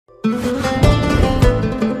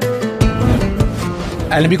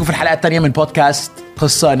اهلا بيكم في الحلقه الثانيه من بودكاست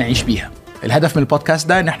قصه نعيش بيها. الهدف من البودكاست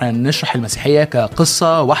ده ان احنا نشرح المسيحيه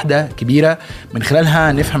كقصه واحده كبيره، من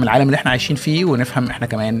خلالها نفهم العالم اللي احنا عايشين فيه ونفهم احنا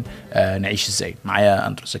كمان نعيش ازاي. معايا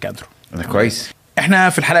اندرو. انا كويس. احنا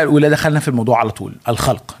في الحلقه الاولى دخلنا في الموضوع على طول،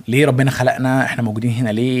 الخلق. ليه ربنا خلقنا؟ احنا موجودين هنا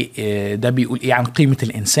ليه؟ ده بيقول ايه عن قيمه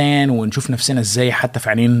الانسان ونشوف نفسنا ازاي حتى في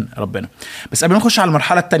عينين ربنا. بس قبل ما نخش على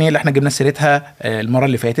المرحله الثانيه اللي احنا جبنا سيرتها المره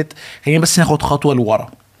اللي فاتت، خلينا بس ناخد خطوه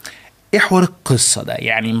لورا. ايه حوار القصه ده؟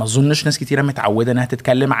 يعني ما اظنش ناس كتيره متعوده انها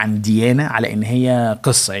تتكلم عن ديانه على ان هي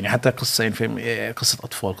قصه، يعني حتى قصه يعني قصه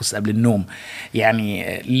اطفال، قصه قبل النوم.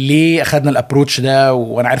 يعني ليه اخذنا الابروتش ده؟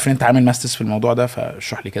 وانا عارف ان انت عامل ماسترز في الموضوع ده،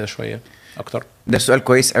 فاشرح لي كده شويه اكتر. ده سؤال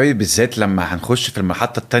كويس قوي، بالذات لما هنخش في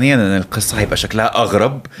المحطة التانية لأن القصة هيبقى شكلها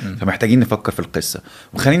أغرب، فمحتاجين نفكر في القصة.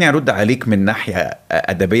 وخليني أرد عليك من ناحية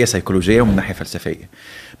أدبية سيكولوجية ومن ناحية فلسفية.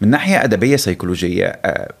 من ناحية أدبية سيكولوجية،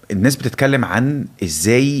 الناس بتتكلم عن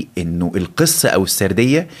إزاي إنه القصة أو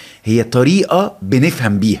السردية هي طريقة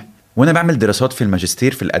بنفهم بيها. وأنا بعمل دراسات في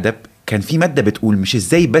الماجستير في الأدب، كان في مادة بتقول مش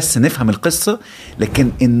إزاي بس نفهم القصة،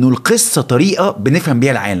 لكن إنه القصة طريقة بنفهم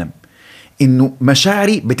بيها العالم. إنه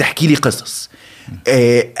مشاعري بتحكي لي قصص،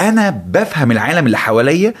 أنا بفهم العالم اللي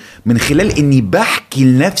حواليا من خلال إني بحكي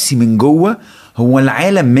لنفسي من جوه هو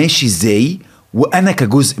العالم ماشي إزاي وأنا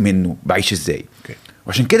كجزء منه بعيش إزاي.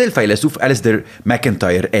 وعشان كده الفيلسوف أليستر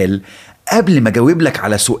ماكنتاير قال قبل ما أجاوب لك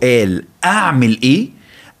على سؤال أعمل إيه،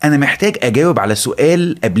 أنا محتاج أجاوب على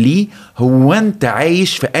سؤال قبليه، هو أنت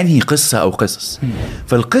عايش في أنهي قصة أو قصص؟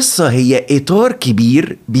 فالقصة هي إطار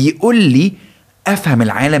كبير بيقول لي افهم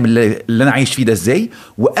العالم اللي انا عايش فيه ده ازاي،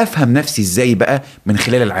 وافهم نفسي ازاي بقى من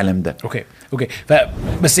خلال العالم ده. اوكي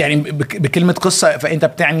بس يعني بكلمه قصه فانت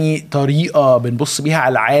بتعني طريقه بنبص بيها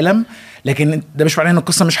على العالم، لكن ده مش معناه ان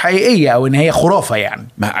القصه مش حقيقيه او ان هي خرافه. يعني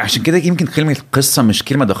عشان كده يمكن كلمه قصه مش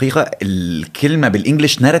كلمه دقيقه، الكلمه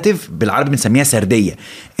بالانجلش ناراتيف، بالعربي بنسميها سرديه.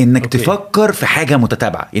 انك تفكر في حاجه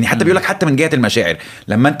متتابعه. يعني حتى بيقولك حتى من جهه المشاعر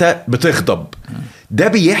لما انت بتغضب، ده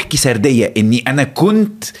بيحكي سرديه اني انا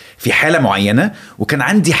كنت في حاله معينه وكان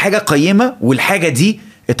عندي حاجه قيمه، والحاجه دي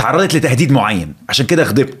اتعرضت لتهديد معين عشان كده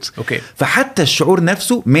غضبت. فحتى الشعور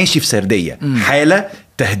نفسه ماشي في سرديه، حاله،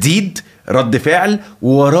 تهديد، رد فعل،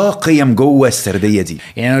 وراه قيم جوه السرديه دي.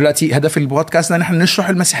 يعني دلوقتي هدف البودكاست ان احنا نشرح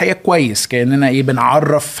المسيحيه كويس، كاننا ايه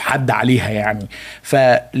بنعرف حد عليها. يعني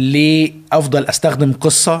فليه افضل استخدم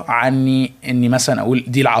قصه عني اني مثلا اقول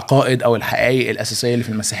دي العقائد او الحقائق الاساسيه اللي في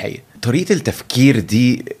المسيحيه؟ طريقه التفكير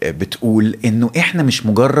دي بتقول انه احنا مش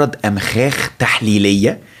مجرد امخاخ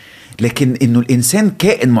تحليليه، لكن انه الانسان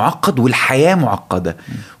كائن معقد والحياه معقده،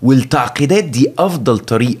 والتعقيدات دي افضل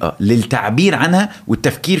طريقه للتعبير عنها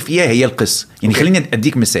والتفكير فيها هي القصه. يعني خليني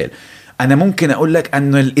اديك مثال. انا ممكن اقول لك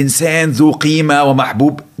ان الانسان ذو قيمه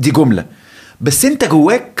ومحبوب، دي جمله، بس انت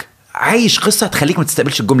جواك عايش قصه تخليك ما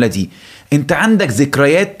تستقبلش الجمله دي. انت عندك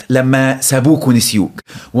ذكريات لما سابوك ونسيوك،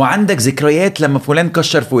 وعندك ذكريات لما فلان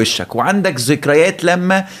كشر في وشك، وعندك ذكريات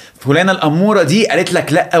لما فلانة الأمورة دي قالت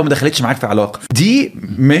لك لا وما دخلتش معاك في علاقة. دي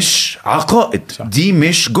مش عقائد، دي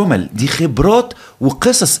مش جمل، دي خبرات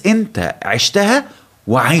وقصص انت عشتها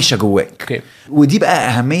وعايشة جواك. ودي بقى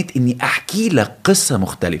أهمية اني احكي لك قصة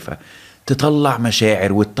مختلفة، تطلع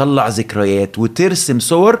مشاعر وتطلع ذكريات وترسم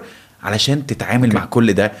صور علشان تتعامل مع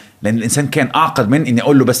كل ده، لأن الإنسان كان أعقد من إني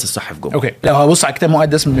أقول له بس الصح في جملة. لو هبص على كتاب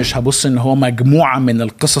مقدس مش هبص إن هو مجموعة من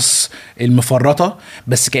القصص المفرطة،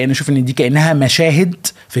 بس كأنه أشوف إن دي كأنها مشاهد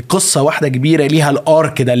في قصة واحدة كبيرة ليها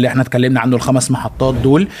الآرك ده اللي إحنا اتكلمنا عنه، ال5 محطات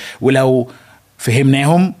دول. ولو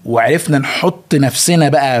فهمناهم وعرفنا نحط نفسنا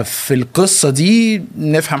بقى في القصة دي،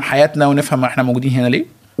 نفهم حياتنا ونفهم إحنا موجودين هنا ليه.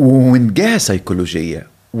 ومن جهة سيكولوجية،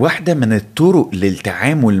 واحدة من الطرق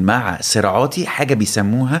للتعامل مع صراعاتي حاجة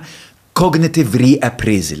بيسموها cognitive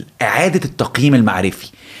reappraisal، إعادة التقييم المعرفي.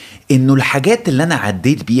 إنه الحاجات اللي أنا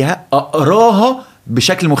عديت بيها أقراها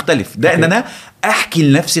بشكل مختلف، ده إن أنا أحكي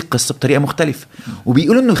لنفسي القصة بطريقة مختلفة.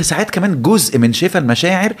 وبيقولوا إنه ساعات كمان جزء من شفاء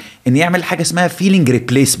المشاعر إن يعمل حاجة اسمها feeling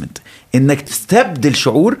replacement، إنك تستبدل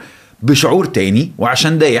شعور بشعور تاني.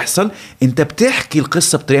 وعشان ده يحصل انت بتحكي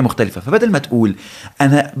القصة بطريقة مختلفة. فبدل ما تقول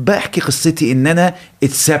انا بحكي قصتي ان انا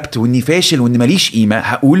اتسبت واني فاشل واني ماليش قيمة،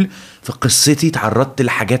 هقول في قصتي تعرضت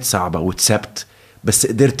لحاجات صعبة واتسبت، بس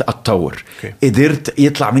قدرت اتطور، قدرت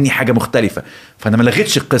يطلع مني حاجة مختلفة. فانا ما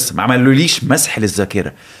لغيتش القصة، ما عملوليش مسح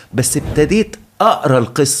للذاكرة، بس ابتديت اقرا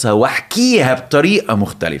القصة واحكيها بطريقة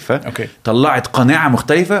مختلفة. طلعت قناعة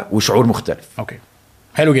مختلفة وشعور مختلف.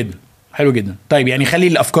 حلو جدا. طيب يعني خلي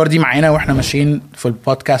الافكار دي معانا واحنا ماشيين في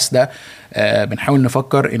البودكاست ده. بنحاول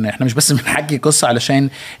نفكر ان احنا مش بس بنحكي قصة علشان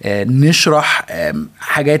نشرح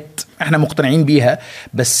حاجات احنا مقتنعين بيها،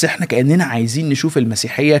 بس احنا كأننا عايزين نشوف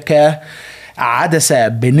المسيحية عدسة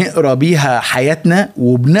بنقرأ بيها حياتنا،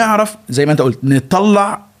 وبنعرف زي ما انت قلت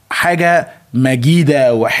نطلع حاجة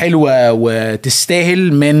مجيدة وحلوة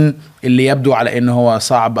وتستاهل من اللي يبدو على انه هو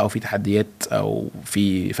صعب او في تحديات او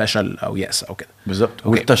في فشل او يأس او كده. بالظبط.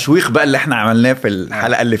 والتشويق بقى اللي احنا عملناه في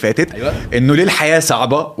الحلقة اللي فاتت، أيوة. انه ليه الحياة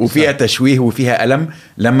صعبة وفيها تشويه وفيها ألم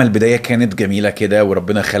لما البداية كانت جميلة كده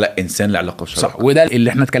وربنا خلق إنسان لعلاقة وشراكة. صح. وده اللي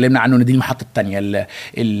احنا اتكلمنا عنه، ان دي المحطة التانية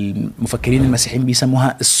المفكرين المسيحيين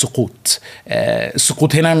بيسموها السقوط.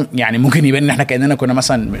 السقوط هنا يعني ممكن يبان ان احنا كأننا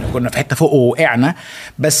كنا في حتة فوق ووقعنا،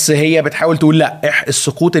 بس هي بتحاول تقول لا،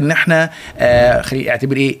 السقوط ان احنا خلينا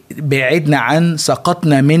اعتبر ايه، بعدنا عن،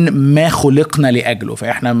 سقطنا من ما خلقنا لأجله.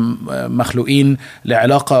 فاحنا مخلوقين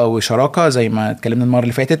لعلاقة وشراكة زي ما اتكلمنا المرة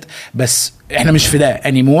اللي فاتت، بس احنا مش في ده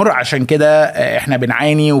انيمور. عشان كده احنا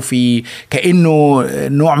بنعاني، وفي كأنه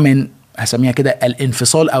نوع من، هسميها كده،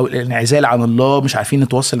 الانفصال او الانعزال عن الله. مش عارفين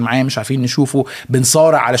نتواصل معاه، مش عارفين نشوفه،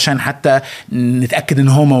 بنصارع علشان حتى نتأكد ان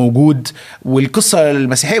هو موجود. والقصة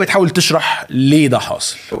المسيحية بتحاول تشرح ليه ده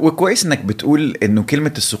حاصل. وكويس انك بتقول انه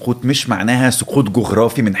كلمة السقوط مش معناها سقوط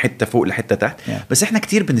جغرافي من حتة فوق لحتة تحت، بس احنا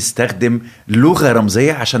كتير بنستخدم لغة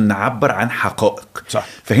رمزية عشان نعبر عن حقائق. صح.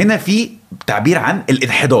 فهنا في تعبير عن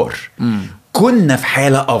الانحدار. كنا في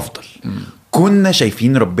حالة افضل، كنا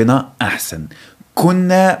شايفين ربنا احسن،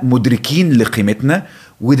 كنا مدركين لقيمتنا،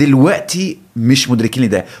 ودلوقتي مش مدركين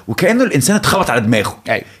لده. وكأنه الإنسان اتخبط على دماغه.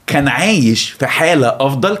 أيوة. كان عايش في حالة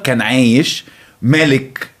أفضل، كان عايش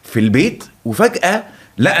ملك في البيت، وفجأة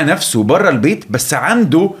لقى نفسه بره البيت، بس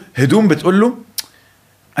عنده هدوم بتقوله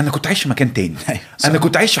أنا كنت عايش في مكان تاني. أيوة. أنا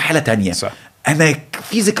كنت عايش في حالة تانية. صح. أنا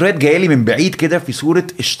في ذكريات جايلي من بعيد كده في صورة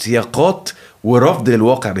اشتياقات ورفض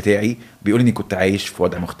للواقع بتاعي، بيقول اني كنت عايش في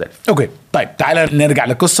وضع مختلف. اوكي، طيب تعالى نرجع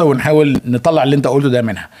للقصة ونحاول نطلع اللي انت قلته ده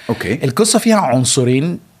منها. اوكي. القصة فيها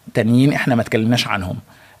عنصرين تانيين احنا ما تكلمناش عنهم.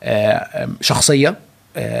 شخصية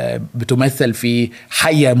بتمثل في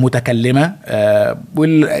حية متكلمة،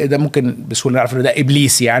 وده ممكن بسهولة نعرف ده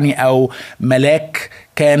إبليس يعني، أو ملاك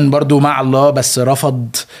كان برضو مع الله بس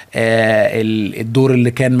رفض الدور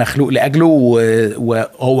اللي كان مخلوق لأجله،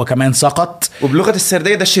 وهو كمان سقط. وبلغة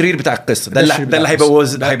السردية ده الشرير بتاع القصة، ده اللي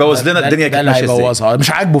هيبوظ لنا الدنيا. ده اللي هيبوظها.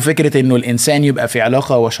 مش عاجبه فكرة إنه الإنسان يبقى في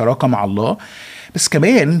علاقة وشراكة مع الله. بس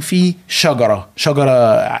كمان في شجرة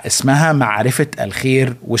اسمها معرفة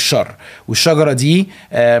الخير والشر. والشجرة دي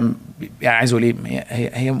يعني عايز اقول ايه،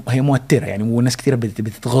 هي موترة يعني، والناس كتير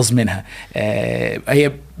بتتغاظ منها.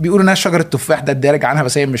 هي بيقولوا انها شجرة تفاح، ده الدارج عنها،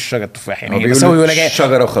 بس هي مش شجرة تفاح يعني، بس هو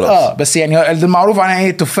شجرة وخلاص. بس يعني المعروف عنها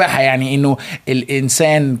ايه، تفاحة، يعني انه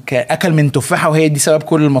الانسان اكل من تفاحة وهي دي سبب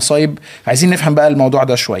كل المصايب. عايزين نفهم بقى الموضوع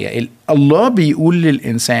ده شوية. الله بيقول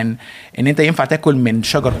للإنسان ان انت ينفع تاكل من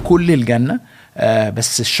شجر كل الجنة،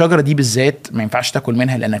 بس الشجرة دي بالذات ما ينفعش تاكل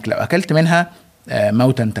منها، لأنك لو أكلت منها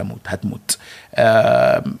موتا هتموت.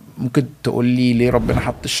 ممكن تقول لي ليه ربنا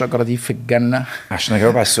حط الشجرة دي في الجنة؟ عشان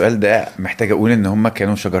أجاوب على السؤال ده محتاج أقول إن هما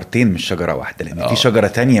كانوا شجرتين مش شجرة واحدة، لأن في شجرة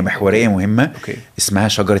تانية محورية مهمة اسمها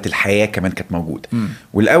شجرة الحياة كمان كانت موجودة.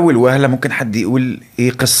 والأول وهلة ممكن حد يقول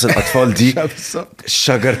إيه قصة الأطفال دي؟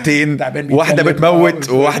 شجرتين، واحدة بتموت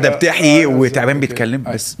وواحدة بتحيي، وتعبان بيتكلم.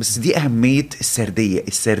 بس دي أهمية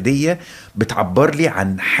السردية بتعبر لي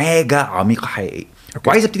عن حاجة عميقة حقيقية.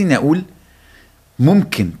 وعايز ابتدي إني أقول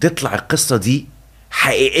ممكن تطلع القصة دي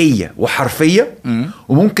حقيقية وحرفية،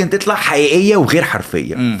 وممكن تطلع حقيقية وغير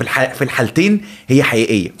حرفية. في الحالتين هي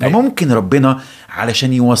حقيقية. فممكن ربنا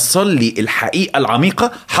علشان يوصل لي الحقيقة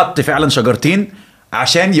العميقة حط فعلا شجرتين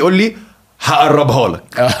عشان يقول لي هقربها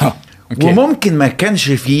لك. وممكن ما كانش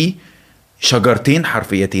فيه شجرتين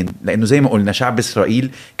حرفيتين، لأنه زي ما قلنا شعب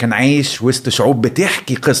إسرائيل كان عايش وسط شعوب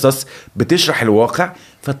بتحكي قصص بتشرح الواقع.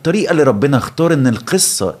 فالطريقة اللي ربنا اختار ان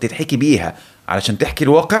القصة تتحكي بيها علشان تحكي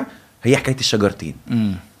الواقع هي حكاية الشجرتين.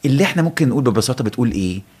 اللي احنا ممكن نقول ببساطة بتقول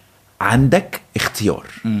ايه؟ عندك اختيار،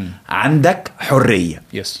 عندك حرية.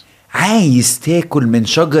 عايز تاكل من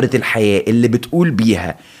شجرة الحياة اللي بتقول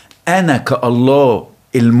بيها انا كالله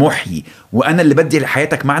المحيي وانا اللي بدي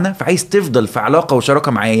لحياتك معنى، فعايز تفضل في علاقة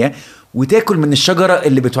وشراكة معايا، وتاكل من الشجرة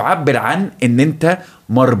اللي بتعبر عن ان انت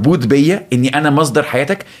مربوط بيا، اني انا مصدر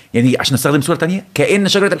حياتك. يعني عشان نستخدم صورة تانية، كأن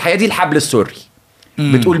شجرة الحياة دي الحبل السري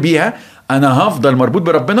بتقول بيها انا هفضل مربوط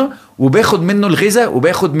بربنا، وباخد منه الغذاء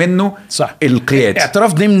وباخد منه صح. القياد.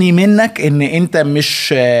 اعتراف ضمني منك ان انت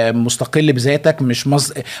مش مستقل بذاتك، مش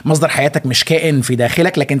مصدر حياتك، مش كائن في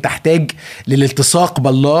داخلك، لكن تحتاج للالتصاق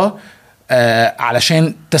بالله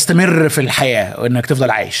علشان تستمر في الحياة وانك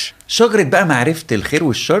تفضل عايش. شجرة بقى معرفة الخير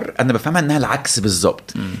والشر انا بفهمها انها العكس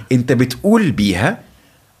بالظبط. انت بتقول بيها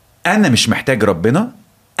انا مش محتاج ربنا،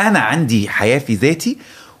 انا عندي حياة في ذاتي،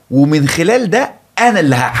 ومن خلال ده انا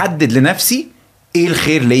اللي هحدد لنفسي ايه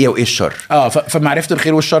الخير ليا وايه الشر. فمعرفة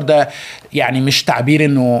الخير والشر ده يعني مش تعبير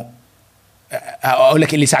انه اقول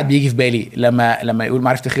لك اللي ساعات بيجي في بالي لما يقول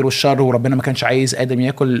معرفة الخير والشر وربنا ما كانش عايز ادم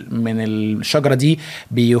ياكل من الشجرة دي،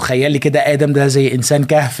 بيخيل لي كده ادم ده زي انسان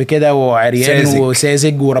كهف كده وعريان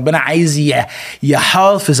وساذج، وربنا عايز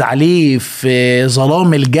يحافظ عليه في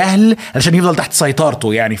ظلام الجهل عشان يفضل تحت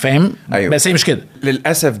سيطرته، يعني فاهم؟ أيوة. بس هي مش كده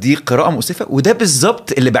للاسف، دي قراءة مؤسفة، وده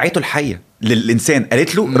بالظبط اللي بعته الحية للإنسان.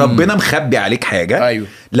 قالت له ربنا مخبي عليك حاجة. أيوه.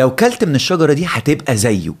 لو كلت من الشجرة دي هتبقى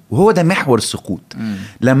زيه، وهو ده محور السقوط.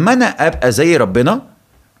 لما أنا أبقى زي ربنا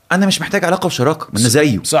أنا مش محتاج علاقة وشراكة، من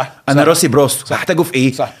زيه. صح. أنا راسي براسه، هحتاجه في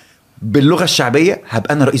إيه؟ صح. باللغة الشعبية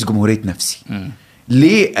هبقى أنا رئيس جمهورية نفسي.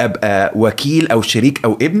 ليه أبقى وكيل أو شريك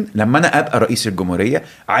أو ابن لما أنا أبقى رئيس الجمهورية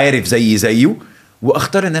عارف زيه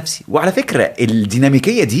واختار نفسي؟ وعلى فكرة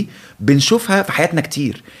الديناميكية دي بنشوفها في حياتنا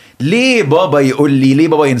كتير. ليه بابا يقول لي، ليه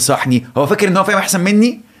بابا ينصحني؟ هو فاكر ان هو فاهم احسن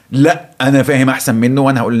مني؟ لا، انا فاهم احسن منه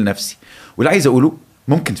وانا هقول لنفسي. واللي عايز اقوله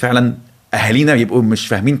ممكن فعلا اهالينا يبقوا مش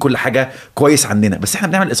فاهمين كل حاجة كويس عننا، بس احنا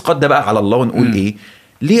بنعمل اسقاط ده بقى على الله ونقول ايه؟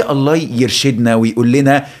 ليه الله يرشدنا ويقول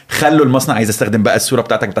لنا خلوا المصنع، عايز استخدم بقى الصورة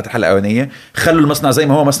بتاعت الحلقة الأولانية، خلوا المصنع زي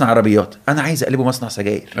ما هو مصنع عربيات، انا عايز اقلبه مصنع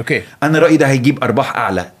سجاير. اوكي. انا رأيي ده هيجيب ارباح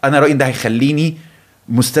اعلى، انا رأيي ده هيخليني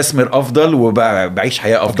مستثمر افضل وبعيش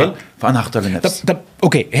حياه افضل. أوكي. فانا هختار لنفسي. طب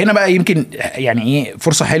اوكي، هنا بقى يمكن يعني ايه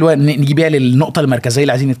فرصه حلوه نجي بيها للنقطه المركزيه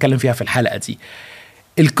اللي عايزين نتكلم فيها في الحلقه دي.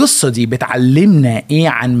 القصه دي بتعلمنا ايه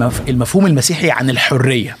عن المفهوم المسيحي عن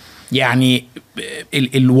الحريه؟ يعني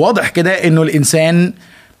الواضح كده انه الانسان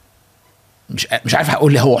مش عارف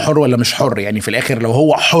هقول هو حر ولا مش حر، يعني في الاخر لو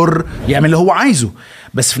هو حر يعمل اللي هو عايزه،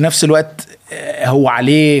 بس في نفس الوقت هو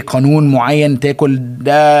عليه قانون معين تاكل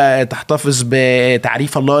ده تحتفظ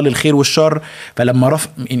بتعريف الله للخير والشر. فلما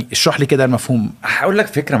يعني اشرح لي كده المفهوم. هقول لك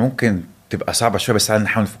فكرة ممكن تبقى صعبة شوية، بس تعالى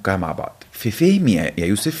نحاول نفكها مع بعض. في فهم يا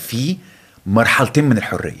يوسف في مرحلتين من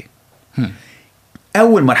الحرية.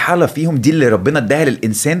 أول مرحلة فيهم دي اللي ربنا اداها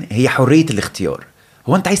للإنسان، هي حرية الاختيار.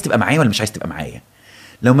 هو أنت عايز تبقى معايا ولا مش عايز تبقى معايا؟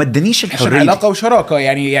 لو ما ادانيش الحريه، علاقه وشراكه،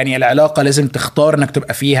 يعني العلاقه لازم تختار انك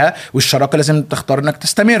تبقى فيها، والشراكه لازم تختار انك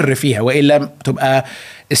تستمر فيها، والا تبقى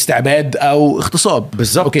استعباد او اغتصاب.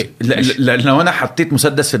 بالظبط. اوكي. لو انا حطيت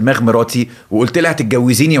مسدس في دماغ مراتي وقلت لها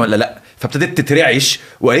هتتجوزيني ولا لا، فابتدت تترعش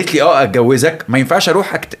وقالت لي اتجوزك، ما ينفعش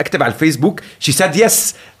اروح اكتب على الفيسبوك شي ساد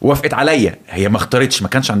يس وافقت عليا. هي ما اختارتش، ما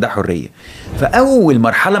كانش عندها حريه. فاول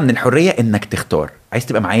مرحله من الحريه انك تختار، عايز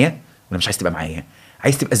تبقى معايا ولا مش عايز تبقى معايا،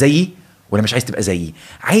 عايز تبقى زيي ولا مش عايز تبقى زيي،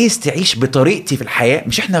 عايز تعيش بطريقتي في الحياة.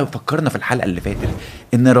 مش احنا فكرنا في الحلقة اللي فاتت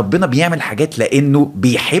ان ربنا بيعمل حاجات لانه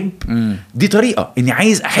بيحب؟ دي طريقة اني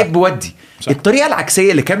عايز احب ودي. الطريقة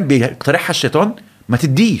العكسية اللي كان بيقترحها الشيطان، ما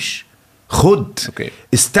تديش، خد. أوكي.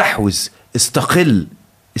 استحوذ، استقل،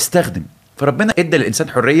 استخدم. فربنا ادى للإنسان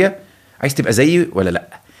حرية، عايز تبقى زيي ولا لا.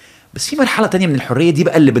 بس في مرحلة تانية من الحرية دي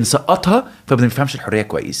بقى اللي بنسقطها، فبنفهمش الحرية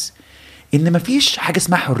كويس. إن مفيش حاجة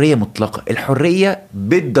اسمها حرية مطلقة، الحرية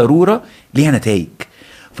بالضرورة ليها نتائج.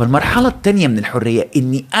 فالمرحلة التانية من الحرية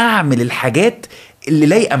إني أعمل الحاجات اللي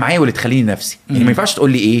لايقة معايا واللي تخليني نفسي. يعني ما ينفعش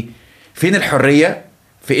تقول لي إيه فين الحرية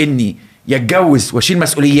في إني يتجوز واشيل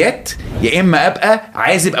مسؤوليات، يا إما أبقى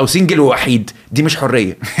عازب أو سنجل ووحيد. دي مش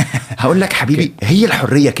حرية. هقول لك حبيبي، هي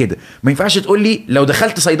الحرية كده. ما ينفعش تقول لي لو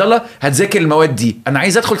دخلت صيدلة هتذاكر المواد دي، أنا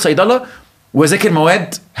عايز أدخل صيدلة وذاكر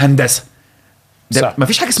مواد هندسة. ده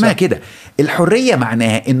مفيش حاجة اسمها كده. الحرية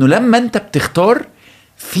معناها انه لما انت بتختار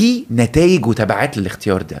في نتائج وتبعات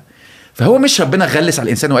للاختيار ده. فهو مش ربنا غلس على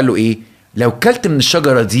الانسان وقال له ايه، لو كلت من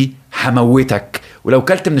الشجرة دي هموتك، ولو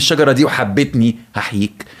كلت من الشجرة دي وحبتني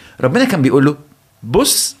هحييك. ربنا كان بيقول له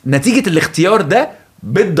بص، نتيجة الاختيار ده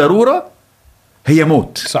بالضرورة هي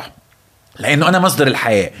موت. صح. لانه انا مصدر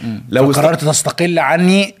الحياه. لو قررت تستقل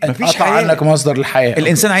عني اقطع عنك مصدر الحياه.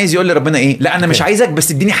 الانسان عايز يقول لربنا ايه، لا انا مش عايزك،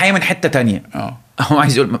 بس اديني حياه من حته تانية. هو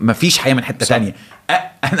عايز يقول مفيش حياه من حته تانية.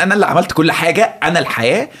 انا اللي عملت كل حاجه، انا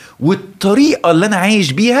الحياه، والطريقه اللي انا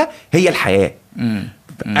عايش بيها هي الحياه.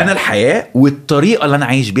 انا الحياه والطريقه اللي انا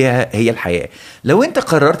عايش بيها هي الحياه. لو انت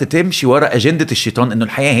قررت تمشي ورا اجنده الشيطان انه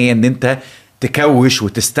الحياه هي ان انت تكوش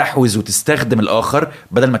وتستحوذ وتستخدم الاخر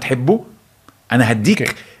بدل ما تحبه، انا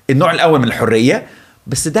هديك النوع الاول من الحريه،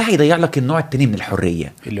 بس ده هيضيع لك النوع التاني من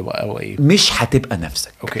الحريه اللي هو ايه؟ مش هتبقى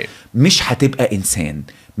نفسك. مش هتبقى انسان،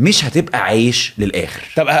 مش هتبقى عايش للاخر.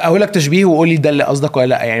 طب اقول لك تشبيه وقول لي ده اللي قصدك ولا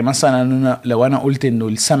لا. يعني مثلا لو انا قلت انه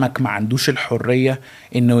السمك ما عندوش الحريه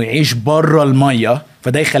انه يعيش بره الميه،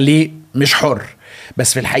 فده يخليه مش حر.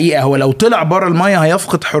 بس في الحقيقه هو لو طلع بره الميه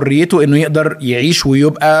هيفقد حريته انه يقدر يعيش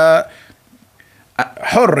ويبقى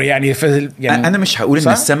حر. يعني انا مش هقول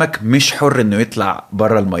ان السمك مش حر انه يطلع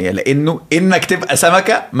بره الميه، لانه انك تبقى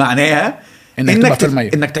سمكه معناها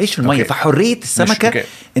انك تعيش في الميه. فحريه السمكه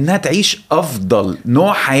انها تعيش افضل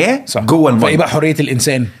نوع حياه جوه الميه. فايه بقى حريه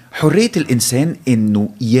الانسان؟ حريه الانسان انه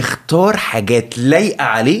يختار حاجات لايقه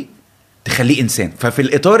عليه تخليه انسان. ففي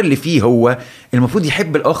الاطار اللي فيه هو المفروض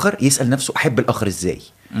يحب الاخر، يسال نفسه احب الاخر ازاي.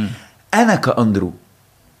 انا كاندرو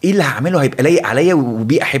ايه اللي هعمله هيبقى لايق عليا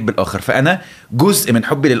وبيه احب الاخر. فانا جزء من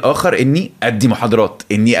حبي للاخر اني ادي محاضرات،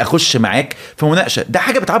 اني اخش معاك في مناقشه، ده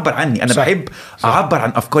حاجه بتعبر عني. انا بحب اعبر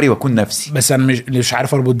عن افكاري واكون نفسي. بس انا مش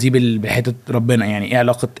عارف اربط دي بحته ربنا. يعني ايه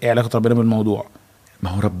علاقه ربنا بالموضوع؟ ما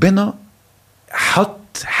هو ربنا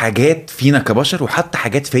حط حاجات فينا كبشر وحط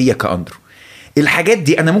حاجات فيا كاندرو. الحاجات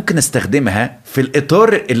دي انا ممكن استخدمها في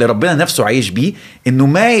الاطار اللي ربنا نفسه عايش بيه، انه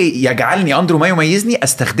ما يجعلني اندرو ما يميزني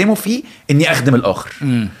استخدمه فيه اني اخدم الاخر.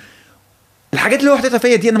 الحاجات اللي هو حطيتها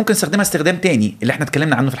فيا دي انا ممكن استخدمها استخدام تاني اللي احنا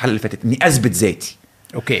اتكلمنا عنه في الحلقه اللي فاتت، اني اثبت ذاتي.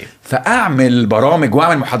 اوكي. فاعمل برامج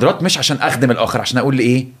واعمل محاضرات مش عشان اخدم الاخر، عشان اقول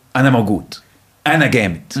ايه انا موجود، انا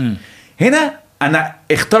جامد. هنا انا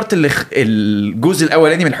اخترت الجزء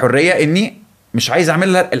الاولاني من الحريه، اني مش عايز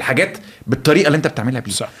اعمل الحاجات بالطريقه اللي انت بتعملها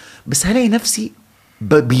بيها. بس هلاقي نفسي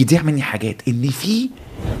بيضيع مني حاجات، ان في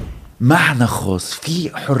معنى خاص،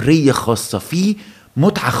 في حريه خاصه، في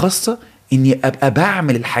متعه خاصه اني ابقى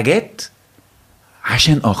بعمل الحاجات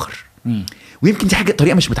عشان اخر. ويمكن دي حاجه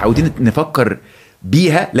طريقه مش متعودين نفكر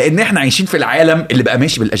بيها، لان احنا عايشين في العالم اللي بقى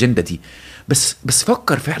ماشي بالاجنده دي. بس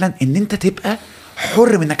فكر فعلا ان انت تبقى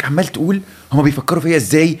حر منك عمال تقول هما بيفكروا فيا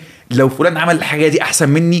ازاي، لو فلان عمل الحاجه دي احسن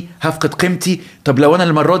مني هفقد قيمتي، طب لو انا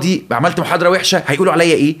المره دي عملت محاضره وحشه هيقولوا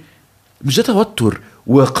عليا ايه. مش ده توتر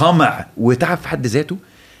وقمع وتعب في حد ذاته؟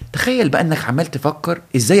 تخيل بقى انك عمال تفكر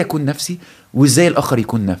ازاي اكون نفسي وازاي الاخر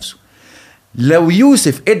يكون نفسه. لو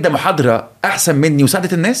يوسف ادى محاضره احسن مني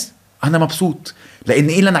وساعدت الناس انا مبسوط، لان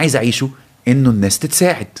ايه اللي انا عايز اعيشه؟ انه الناس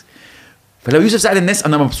تتساعد. فلو يوسف ساعد الناس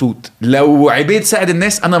انا مبسوط، لو عبيد ساعد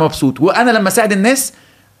الناس انا مبسوط، وانا لما ساعد الناس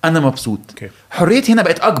انا مبسوط. حريتي هنا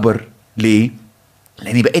بقت اكبر. ليه؟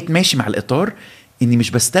 لاني بقيت ماشي مع الاطار اني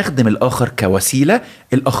مش بستخدم الاخر كوسيله،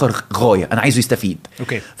 الاخر غايه انا عايزه يستفيد.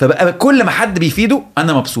 فبقى كل ما حد بيفيده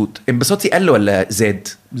انا مبسوط. انبساطي قل ولا زاد؟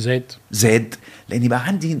 زاد، لاني بقى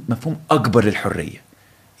عندي مفهوم اكبر للحريه،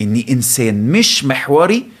 اني انسان مش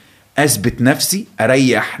محوري، اثبت نفسي،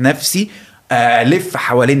 اريح نفسي، الف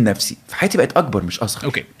حوالين نفسي. فحياتي بقت اكبر مش اصغر.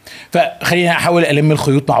 اوكي. فخلينا احاول الم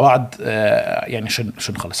الخيوط مع بعض يعني عشان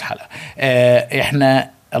نخلص الحلقه. احنا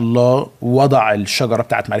الله وضع الشجره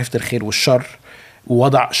بتاعت معرفه الخير والشر،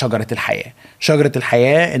 ووضع شجرة الحياة. شجرة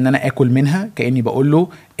الحياة ان انا اكل منها كأني بقول له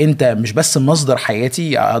انت مش بس مصدر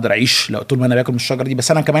حياتي اقدر اعيش لو طول ما انا باكل من الشجرة دي،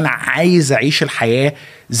 بس انا كمان عايز اعيش الحياة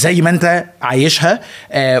زي ما انت عايشها.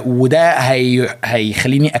 وده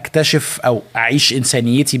هيخليني اكتشف او اعيش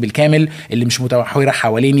انسانيتي بالكامل اللي مش متمحورة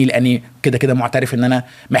حواليني، لاني كده كده معترف ان انا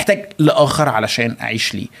محتاج لاخر علشان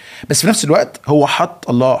اعيش ليه. بس في نفس الوقت هو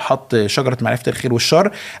الله حط شجرة معرفة الخير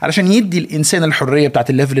والشر علشان يدي الانسان الحرية بتاعت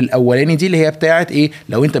الليفل الاولاني دي، اللي هي بتاعت ايه؟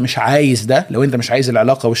 لو انت مش عايز ده، لو انت مش عايز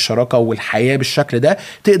العلاقة والشراكة والحياة بالشكل ده،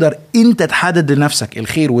 تقدر انت تحدد لنفسك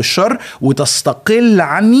الخير والشر وتستقل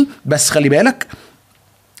عني. بس خلي بالك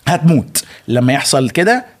هتموت لما يحصل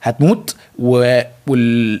كده، هتموت.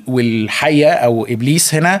 والحية او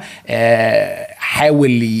ابليس هنا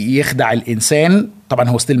حاول يخدع الانسان، طبعا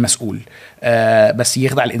هو ستيل مسؤول، بس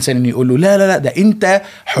يخدع الانسان انه يقول له لا لا لا، ده انت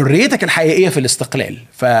حريتك الحقيقيه في الاستقلال،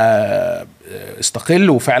 فاستقل.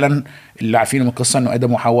 وفعلا اللي عارفين من القصه انه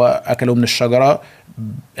ادم وحواء اكلوا من الشجره،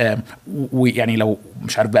 ويعني لو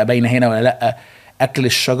مش عارف بقى باينه هنا ولا لا، اكل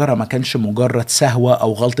الشجره ما كانش مجرد سهوه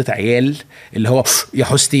او غلطه عيال اللي هو يا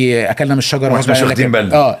حستي اكلنا من الشجره مش واخدين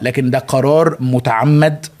بالنا، لكن ده قرار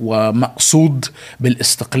متعمد ومقصود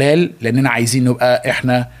بالاستقلال، لاننا عايزين نبقى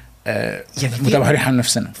احنا يعني متابعين عن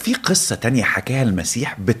نفسنا. في قصه تانية حكاها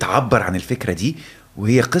المسيح بتعبر عن الفكره دي،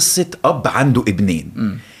 وهي قصه اب عنده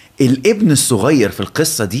ابنين. الابن الصغير في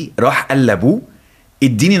القصه دي راح قال لابوه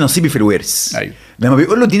اديني نصيبي في الورث. أيوه. لما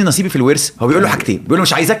بيقول له اديني نصيبي في الورث هو بيقول له حاجتين، بيقول له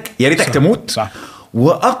مش عايزك، يا ريتك تموت. صح.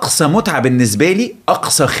 واقصى متعه بالنسبه لي،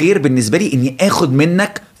 اقصى خير بالنسبه لي اني اخد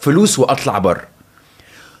منك فلوس واطلع بره.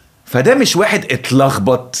 فده مش واحد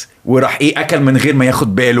اتلخبط وراح اكل من غير ما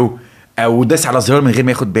ياخد باله، او داس على زرار من غير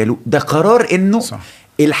ما ياخد باله. ده قرار انه صح.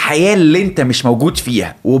 الحياه اللي انت مش موجود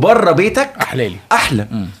فيها وبره بيتك احلى.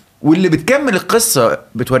 واللي بتكمل القصه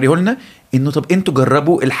بتوريه لنا انه طب انتوا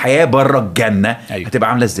جربوا الحياه بره الجنه. أيوه. هتبقى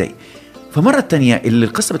عامله ازاي. فمره التانية اللي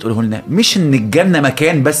القصه بتقوله لنا مش ان الجنه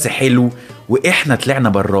مكان بس حلو واحنا طلعنا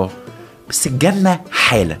براه، بس الجنه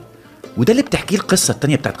حاله. وده اللي بتحكيه القصه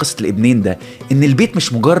التانية بتاعت قصه الابنين ده، ان البيت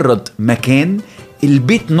مش مجرد مكان،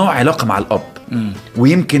 البيت نوع علاقه مع الاب.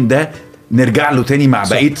 ويمكن ده نرجع له تاني مع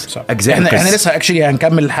بقيه اجزاء القصه. احنا لسه اكشلي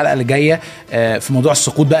هنكمل الحلقه اللي جايه في موضوع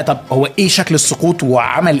السقوط بقى. طب هو ايه شكل السقوط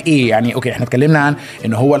وعمل ايه يعني؟ اوكي احنا اتكلمنا عن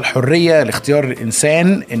ان هو الحريه لاختيار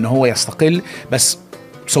الانسان ان هو يستقل، بس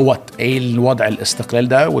صوت ايه الوضع الاستقلال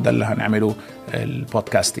ده؟ وده اللي هنعمله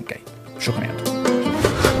البودكاست الجاي. شكرا يا دكتور.